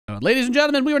Ladies and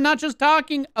gentlemen, we were not just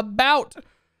talking about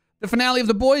the finale of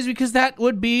The Boys because that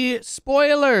would be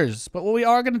spoilers. But what we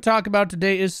are going to talk about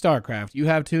today is StarCraft. You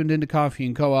have tuned into Coffee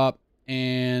and Co-op,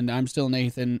 and I'm still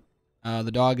Nathan.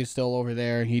 The dog is still over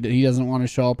there. He doesn't want to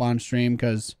show up on stream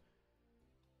because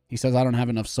he says I don't have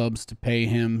enough subs to pay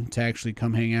him to actually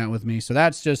come hang out with me. So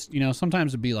that's just,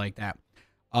 sometimes it'd be like that.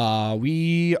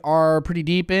 We are pretty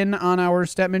deep in on our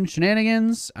Stetmann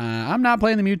shenanigans. I'm not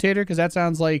playing the Mutator because that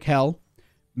sounds like hell.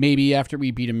 Maybe after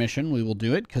we beat a mission, we will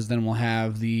do it, because then we'll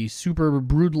have the Super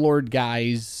Broodlord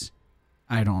guys.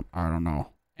 I don't know.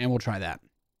 And we'll try that.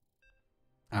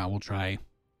 We'll try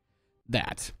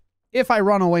that. If I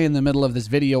run away in the middle of this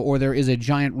video, or there is a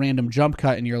giant random jump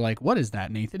cut, and you're like, what is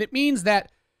that, Nathan? It means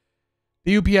that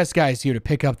the UPS guy is here to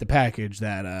pick up the package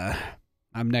that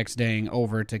I'm next daying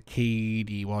over to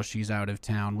Katie while she's out of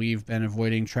town. We've been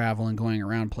avoiding travel and going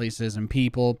around places and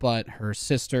people, but her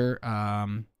sister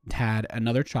had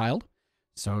another child,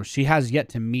 so she has yet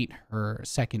to meet her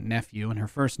second nephew, and her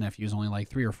first nephew is only like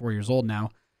 3 or 4 years old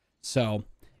now. So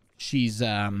she's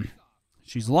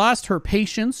lost her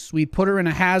patience. We put her in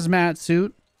a hazmat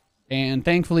suit, and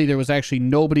thankfully there was actually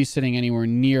nobody sitting anywhere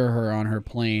near her on her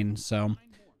plane. So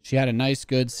she had a nice,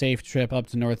 good, safe trip up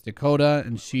to North Dakota,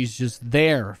 and she's just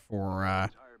there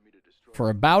for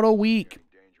about a week,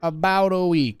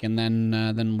 and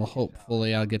then we'll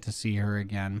hopefully I'll get to see her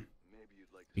again.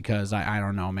 Because I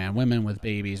don't know, man. Women with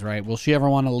babies, right? Will she ever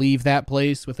want to leave that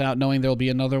place without knowing there'll be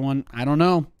another one? I don't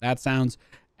know. That sounds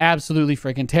absolutely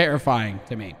freaking terrifying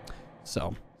to me.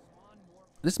 So,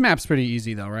 this map's pretty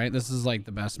easy, though, right? This is like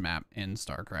the best map in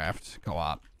StarCraft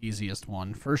co-op. Easiest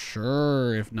one, for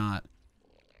sure, if not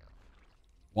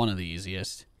one of the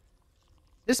easiest.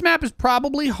 This map is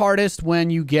probably hardest when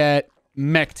you get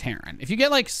Mech Terran. If you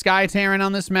get, like, Sky Terran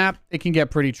on this map, it can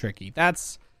get pretty tricky.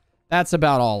 That's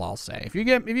about all I'll say. If you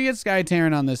get Sky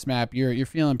Terran on this map, you're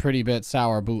feeling pretty bit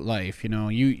sour boot life.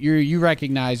 You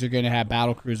recognize you're going to have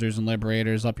battle cruisers and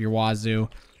liberators up your wazoo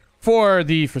for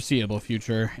the foreseeable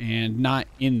future, and not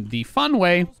in the fun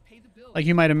way like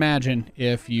you might imagine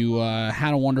if you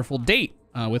had a wonderful date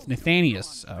with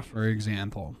Nathanias, for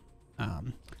example.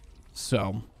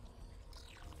 So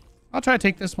I'll try to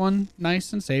take this one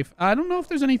nice and safe. I don't know if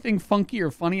there's anything funky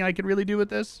or funny I could really do with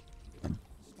this.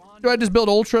 Do I just build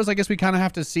ultras? I guess we kind of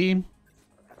have to see.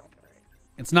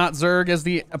 It's not Zerg as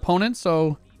the opponent,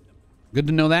 so good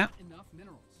to know that.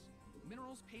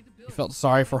 You felt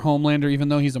sorry for Homelander, even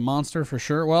though he's a monster for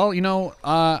sure. Well,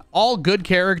 all good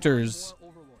characters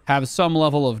have some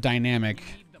level of dynamic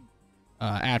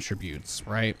attributes,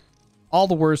 right? All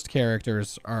the worst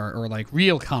characters or like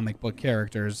real comic book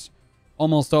characters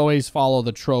almost always follow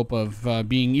the trope of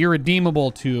being irredeemable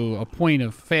to a point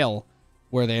of fail,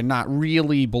 where they're not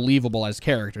really believable as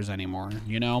characters anymore,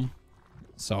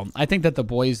 So I think that The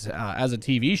Boys, as a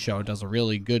TV show, does a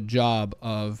really good job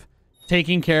of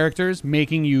taking characters,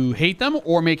 making you hate them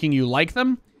or making you like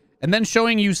them, and then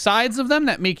showing you sides of them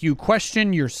that make you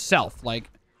question yourself. Like,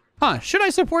 should I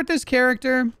support this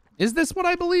character? Is this what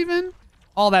I believe in?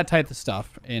 All that type of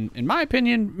stuff, in my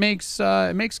opinion, makes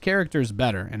characters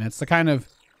better. And it's the kind of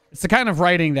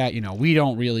writing that, we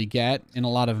don't really get in a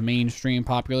lot of mainstream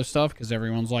popular stuff, because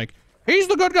everyone's like, he's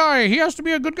the good guy. He has to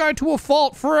be a good guy to a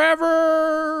fault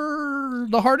forever.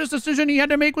 The hardest decision he had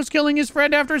to make was killing his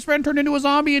friend after his friend turned into a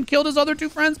zombie and killed his other 2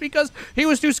 friends because he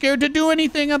was too scared to do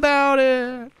anything about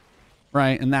it.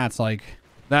 Right? And that's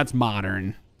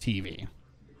modern TV.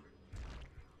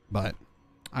 But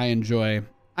I enjoy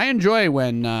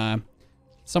when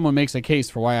someone makes a case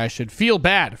for why I should feel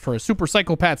bad for a super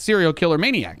psychopath serial killer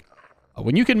maniac.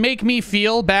 When you can make me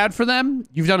feel bad for them,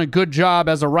 you've done a good job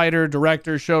as a writer,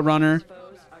 director, showrunner.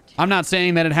 I'm not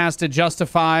saying that it has to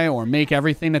justify or make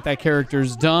everything that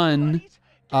character's done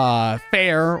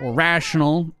fair or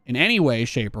rational in any way,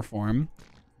 shape, or form,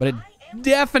 but it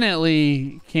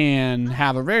definitely can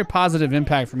have a very positive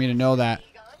impact for me to know that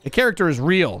the character is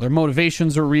real. Their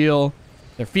motivations are real.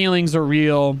 Their feelings are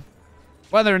real.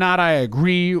 Whether or not I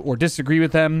agree or disagree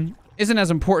with them isn't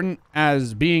as important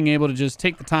as being able to just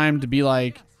take the time to be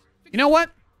like, you know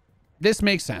what? This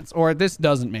makes sense, or this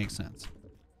doesn't make sense.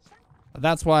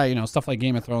 That's why, stuff like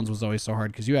Game of Thrones was always so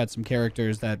hard, because you had some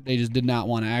characters that they just did not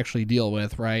want to actually deal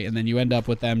with, right? And then you end up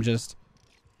with them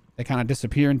they kind of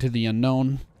disappear into the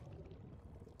unknown,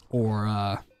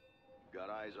 or,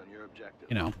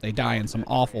 they die in some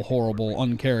awful, horrible,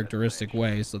 uncharacteristic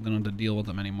way, so they don't have to deal with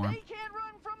them anymore.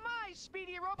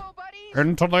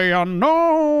 Into the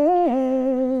unknown.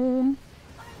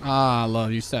 I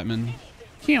love you, Stetmann.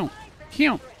 Cute.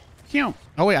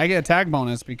 Oh, wait, I get a tag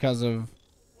bonus because of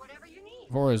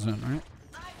Horizon, right?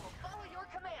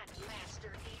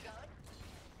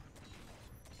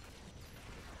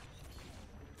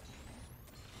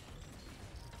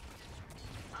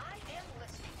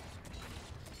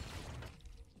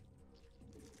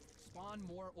 Spawn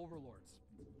more overlords.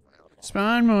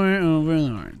 Spawn more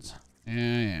overlords.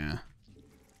 Yeah.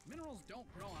 Minerals don't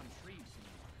grow on trees.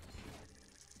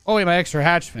 Oh wait, my extra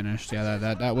hatch finished. Yeah,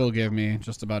 that will give me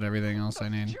just about everything else I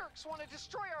need. Jerks want to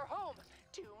destroy our home.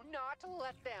 Do not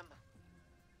let them.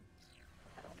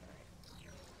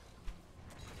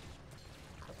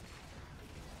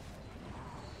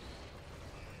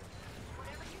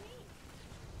 Whatever you need.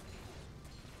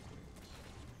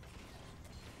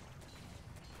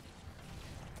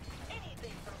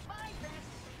 Anything for 5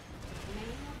 rests.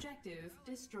 Main objective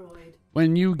destroyed.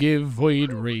 When you give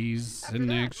Void Rays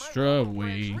an extra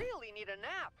way. Really need a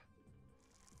nap.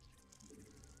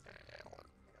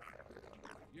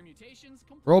 Your mutations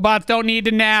Robots don't need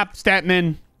to nap,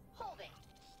 Stetmann. Hold it.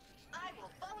 I will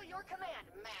follow your command,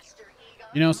 Master Ego.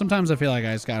 You know, sometimes I feel like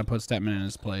I just gotta put Stetmann in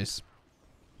his place.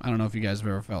 I don't know if you guys have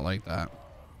ever felt like that.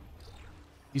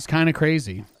 He's kind of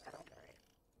crazy.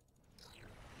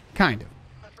 Kind of.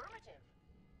 Affirmative.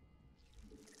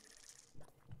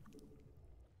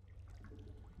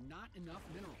 Not enough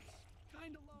minerals.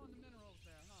 Kind of low in the minerals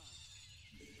there, huh?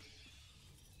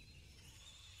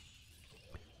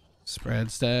 Spread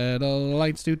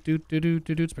satellites, doot doot doot doot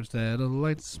doot doot. Spread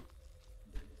satellites.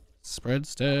 Spread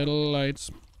satellites.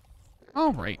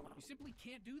 All right. You simply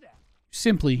can't do that. You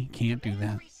simply can't do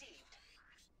that. Received.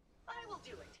 I will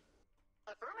do it.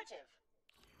 Affirmative.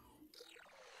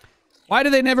 Why do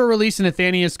they never release an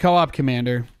Nathanias co-op,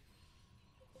 Commander?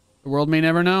 The world may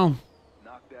never know.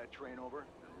 Knock that train over and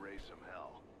raise some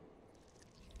hell.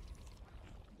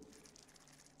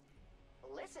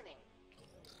 Listening.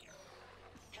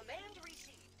 Command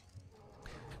received.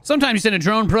 Sometimes you send a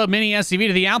drone probe mini SCV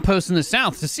to the outpost in the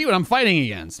south to see what I'm fighting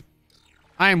against.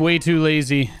 I am way too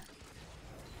lazy.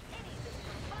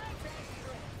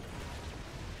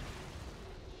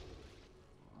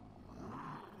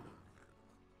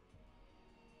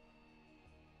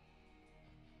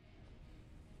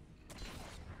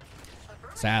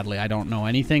 Sadly, I don't know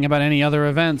anything about any other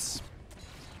events.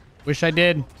 Wish I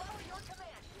did. Follow your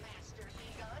command, Master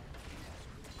Ego.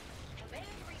 Command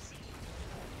received.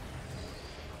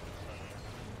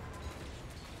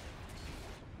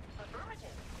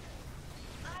 Affirmative.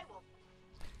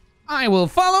 I will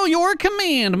follow your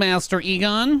command, Master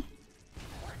Egon.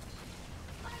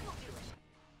 I will do it.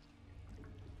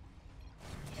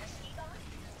 Yes, Ego.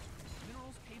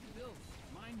 Minerals pay the bills.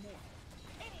 Mine more.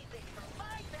 Anything for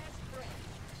 5 best friends.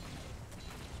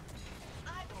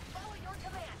 I will follow your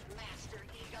command, Master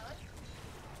Ego.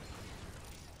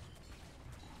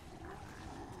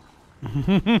 A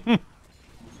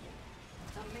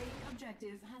main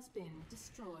objective has been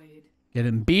destroyed.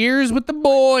 Getting beers with the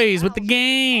boys, with the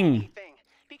gang. Anything,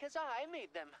 because I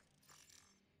made them.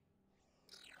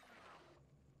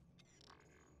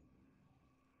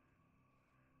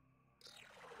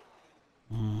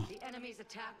 The enemy's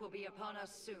attack will be upon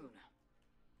us soon.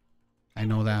 I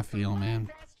know that feel, man.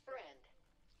 Best friend.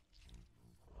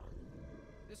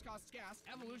 This costs gas.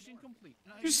 Evolution complete.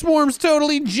 Your swarm's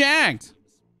totally jacked.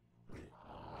 You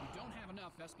don't have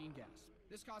enough Vespine gas.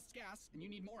 This costs gas, and you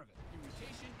need more of it. Your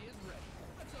mutation is ready.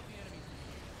 Let's hope the enemy.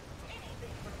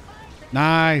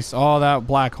 Nice. Oh, that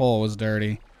black hole was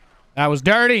dirty. That was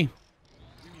dirty.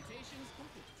 Your mutation's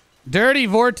complete. Dirty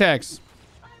vortex.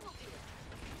 I will do it.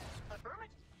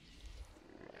 Affirmative.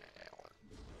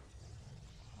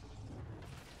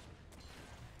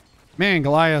 Man,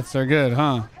 Goliaths are good,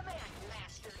 huh? Command,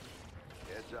 Master.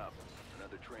 Heads up.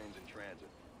 Another train's in transit.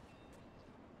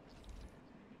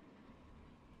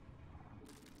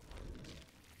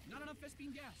 Not enough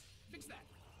Vespine gas. Fix that.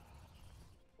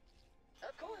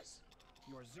 Of course.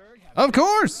 Your Zerg has Of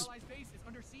course. I will do it.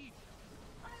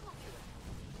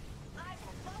 I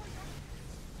will follow your...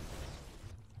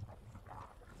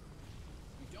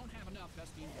 You don't have enough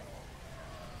Vespine gas.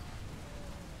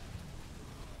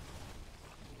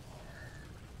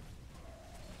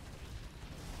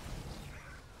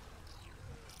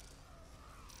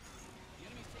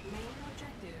 Main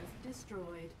objective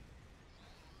destroyed.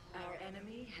 Our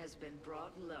enemy has been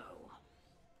brought low.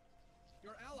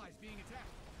 Your allies being attacked.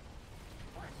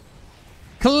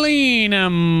 Clean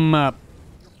them up.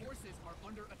 Your forces are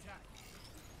under attack.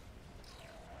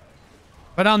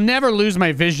 But I'll never lose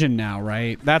my vision now,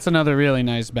 right? That's another really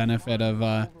nice benefit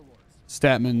of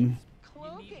Stetmann.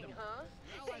 Cloaking, huh?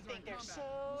 They think they're so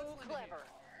clever.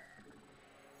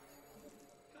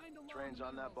 Trains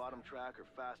on that bottom track are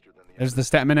faster than the There's the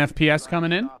Stetmann FPS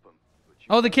coming in. Stop 'em, but you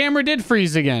Oh, the camera did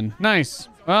freeze again. Nice.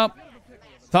 Well,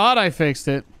 thought I fixed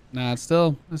it. Nah, it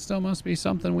still must be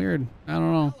something weird. I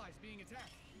don't know.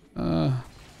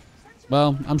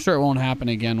 Well, I'm sure it won't happen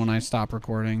again when I stop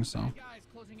recording, so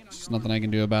there's nothing I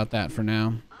can do about that for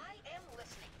now. I am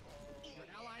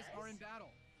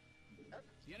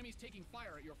taking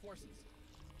fire at your forces.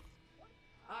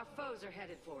 Our foes are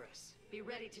headed for us. Be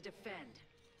ready to defend.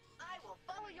 I will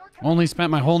follow your command. Only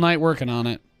spent my whole night working on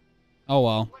it. Oh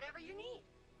well. Whatever you need.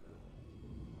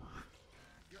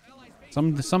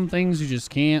 Some things you just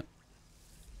can't.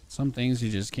 Some things you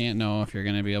just can't know if you're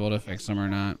gonna be able to fix them or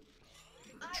not.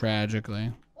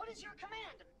 Tragically. What is your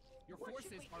command? Your What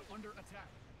forces should we are do? under attack.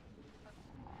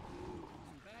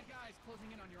 Some bad guys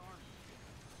closing in on your army.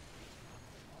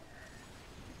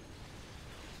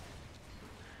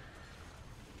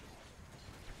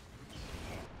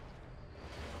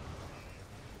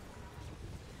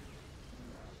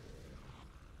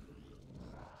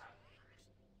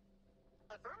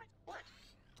 Affirmative. What?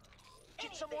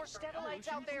 Get some more Stetlites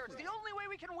out there. It's the only way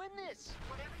we can win this.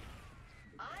 Whatever.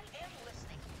 I am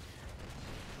listening.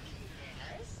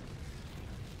 Yes.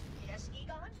 Yes,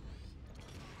 Egon.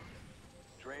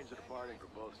 Trains are departing from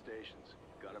both stations.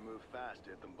 Gotta move fast to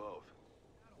hit them both.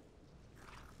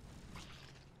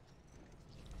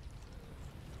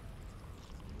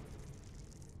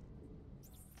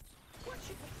 What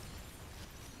should we?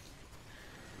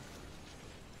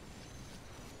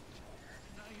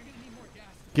 You're gonna need more gas.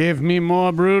 Give me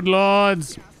more brood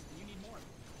lords. You need more.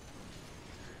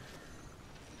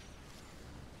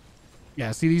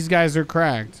 Yeah, see, these guys are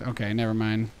cracked. Okay, never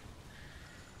mind.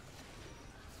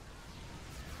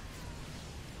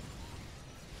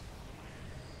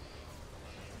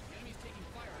 The enemy's taking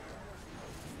fire at your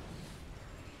forces.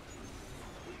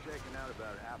 We've taken out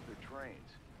about half their trains.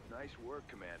 Nice work,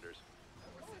 commanders.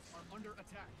 Forces are under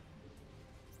attack.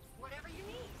 Whatever you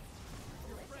need.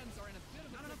 Your friends are in a bit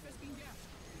of not enough Vespine gas.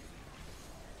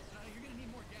 You're gonna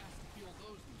need more gas to fuel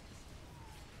those units.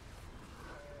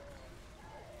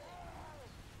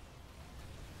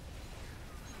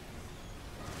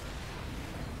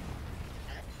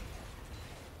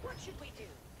 What should we do?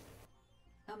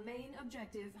 A main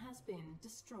objective has been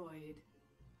destroyed.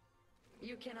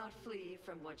 You cannot flee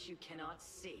from what you cannot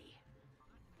see.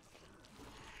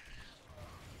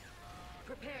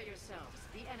 Prepare yourselves.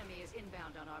 The enemy is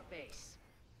inbound on our base.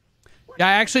 Yeah,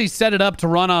 I actually set it up to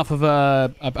run off of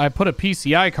I put a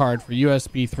PCI card for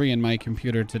USB 3 in my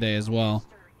computer today as well.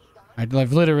 I've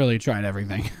literally tried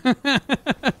everything. Hope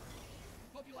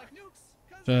you like nukes.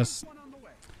 'Cause Just there's one on the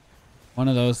way. one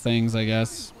of those things, I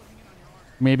guess.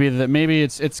 Maybe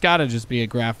it's got to just be a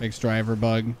graphics driver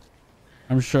bug.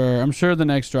 I'm sure the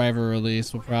next driver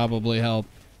release will probably help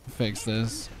fix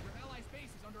this. Your allies' base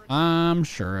is under attack. I'm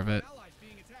sure of it. Allies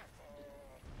being attacked.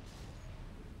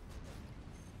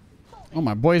 Oh,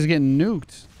 my boy's getting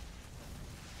nuked.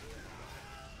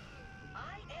 I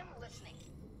am listening.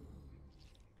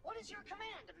 What is your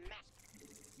command, Master?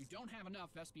 You don't have enough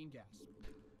Vespine gas.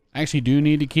 I actually do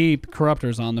need to keep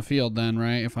corruptors on the field then,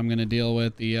 right? If I'm going to deal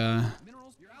with the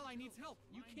Minerals, your ally needs help.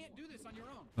 You can't do this on your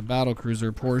own. battle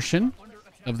cruiser portion Under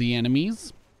attack. of the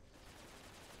enemies.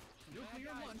 Nuclear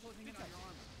one closing in on your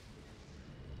army.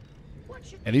 What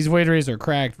should Yeah, these void rays are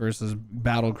cracked versus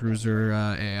battle cruiser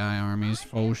AI armies.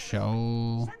 Faux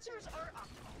show. sensors are up?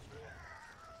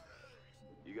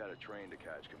 You got a train to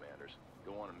catch, commanders.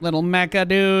 Go on and Little mecha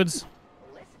dudes.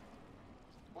 Listen.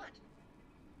 What?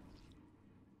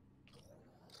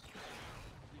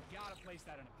 You gotta place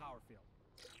that in a power field.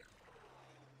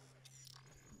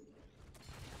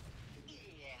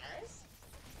 Yes.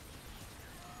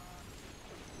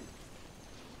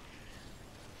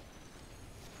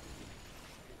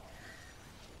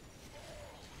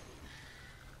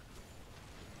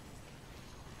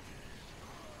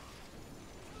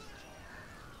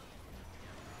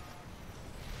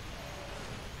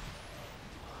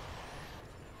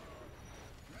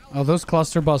 Oh, those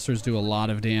cluster busters do a lot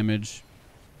of damage.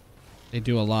 They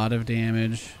do a lot of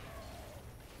damage.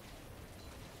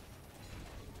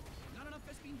 Not enough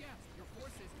Vespine gas. Your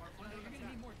forces are under attack. You're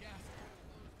gonna need more gas.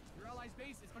 Your allies'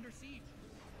 base is under siege.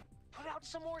 Put out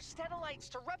some more Stetlites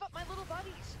to rev up my little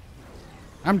buddies.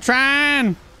 I'm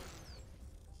trying.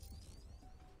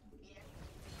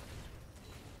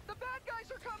 The bad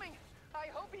guys are coming. I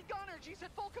hope Egonergy's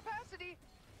at full capacity.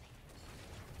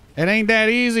 It ain't that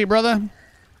easy, brother.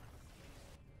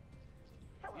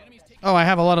 The enemy's taking Oh, I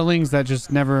have a lot of lings that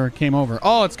just never came over.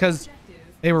 Oh, it's because Objective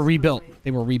they were rebuilt.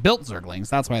 They were rebuilt Zerglings.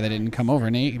 That's why they didn't come over,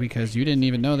 Nate, because you didn't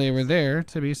even know they were there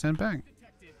to be sent back.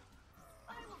 detected.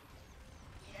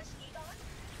 Yes, Egon.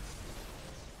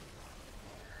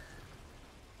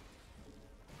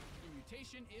 Your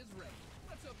mutation is ready.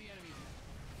 Let's hope the enemy's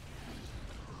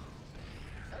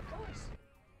Of course.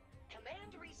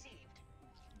 Command received.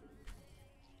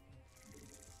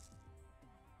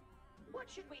 What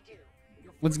should we do?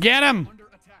 Your Let's forces get are 'em. under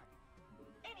attack.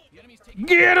 The Anything. enemy's taking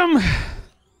Get him. Of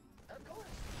course.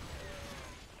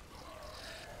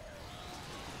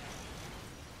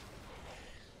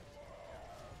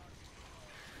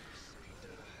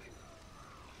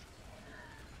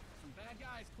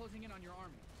 closing in on your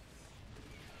army.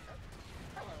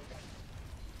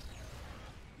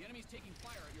 The enemy's taking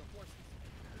fire at your forces.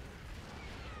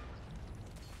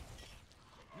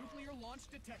 Nuclear launch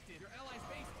detected. Your allies'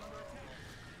 base is under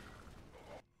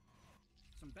attack.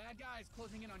 Some bad guys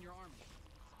closing in on your army.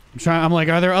 I'm like,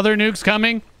 are there other nukes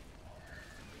coming?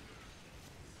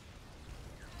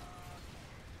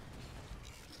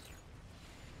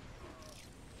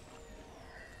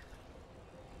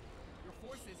 Your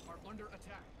forces are under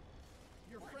attack.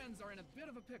 Your friends are in a bit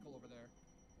of a pickle over there.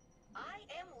 I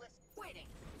am waiting.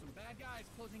 Some bad guys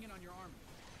closing in on your army.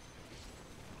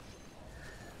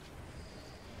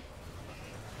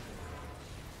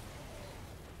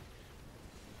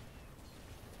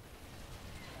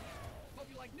 Hope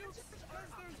you like nukes, 'cause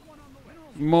there's one on the way.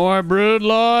 More brood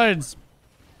lords.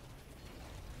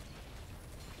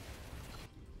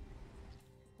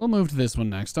 We'll move to this one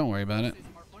next. Don't worry about it.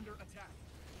 Forces are under attack.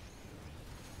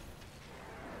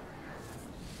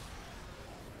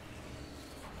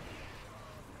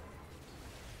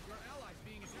 Your allies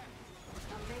being attacked.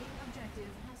 A main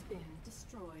objective has been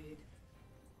destroyed.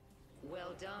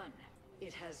 Well done.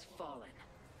 It has fallen.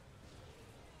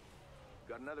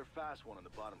 Got another fast one on the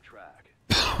bottom track.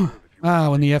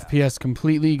 Ah, when the FPS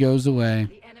completely goes away.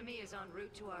 The enemy is en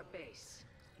route to our base.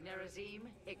 Nerazim,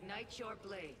 ignite your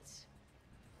blades.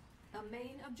 A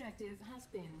main objective has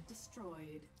been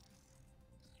destroyed.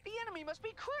 The enemy must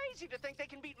be crazy to think they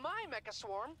can beat my mecha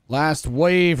swarm. Last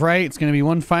wave, right? It's going to be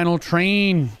one final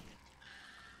train.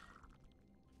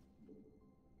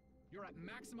 You're at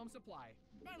maximum supply.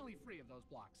 Finally free of those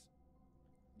blocks.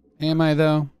 Am I,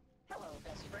 though? Hello,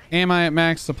 best friend. Am I at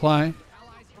max supply? Allies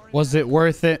are in Was it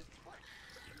worth it?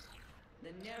 The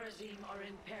Nerazim are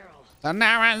in peril. The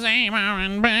Narazim are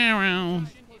in barrel.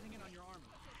 closing in on your army.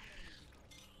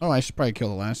 Oh, I should probably kill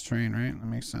the last train, right? That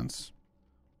makes sense.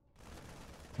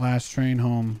 Last train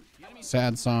home.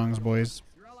 Sad songs, boys.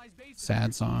 Your allies' base is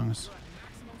Sad songs. You're at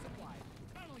maximum supply.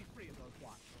 Finally free of those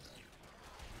blocks.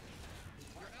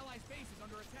 Your allies' base is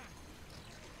under attack.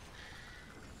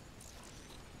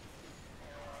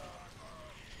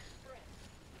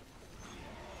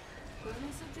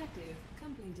 Bonus objective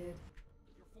completed.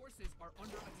 Your forces are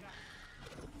under attack.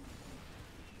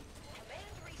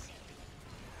 Command received.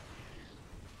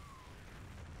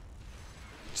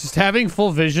 Just having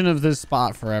full vision of this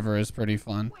spot forever is pretty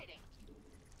fun. Waiting.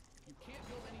 You can't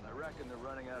build any I reckon they're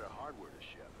running out of hardware to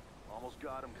ship. Almost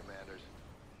got them, commanders.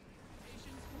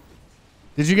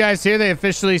 Did you guys hear they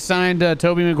officially signed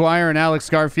Tobey Maguire and Alex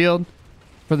Garfield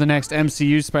for the next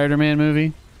MCU Spider-Man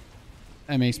movie?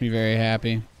 That makes me very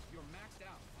happy. You're maxed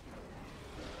out.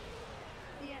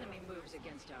 The enemy moves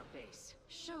against our base.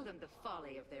 Show them the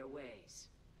folly of their ways.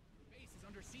 Base is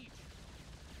under siege.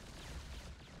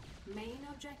 Main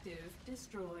objective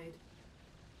destroyed.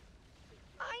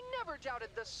 I never doubted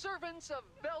the servants of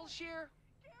Belshir.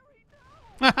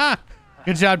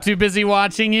 Good job. Too busy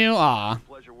watching you. Aw.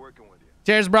 Pleasure working with you.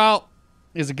 Cheers, bro.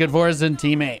 He's a good Forzen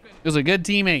teammate. He was a good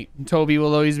teammate. Toby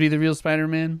will always be the real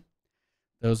Spider-Man.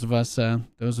 Those of us from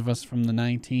the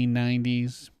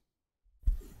 1990s.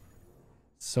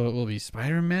 So it will be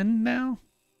Spider-Man now?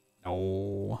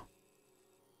 No.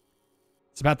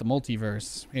 It's about the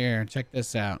multiverse. Here, check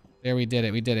this out. There, we did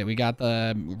it. We did it. We got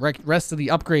the rest of the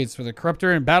upgrades for the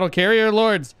Corruptor and Battle Carrier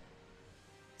Lords.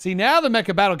 See, now the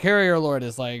Mecha Battle Carrier Lord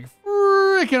is like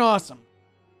freaking awesome.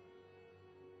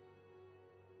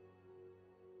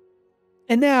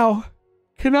 And now,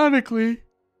 canonically,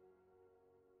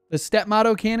 the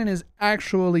Stetmann cannon is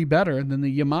actually better than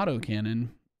the Yamato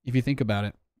cannon, if you think about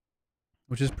it,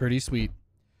 which is pretty sweet.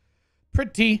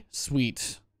 Pretty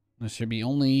sweet. There should be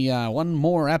only one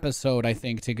more episode, I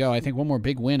think, to go. I think one more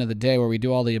big win of the day where we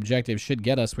do all the objectives should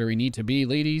get us where we need to be.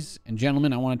 Ladies and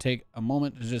gentlemen, I want to take a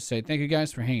moment to just say thank you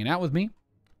guys for hanging out with me.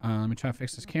 Let me try to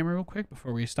fix this camera real quick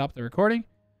before we stop the recording.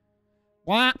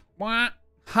 Wah, wah.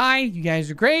 Hi, you guys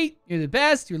are great. You're the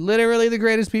best. You're literally the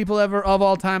greatest people ever of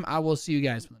all time. I will see you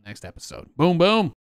guys for the next episode. Boom, boom.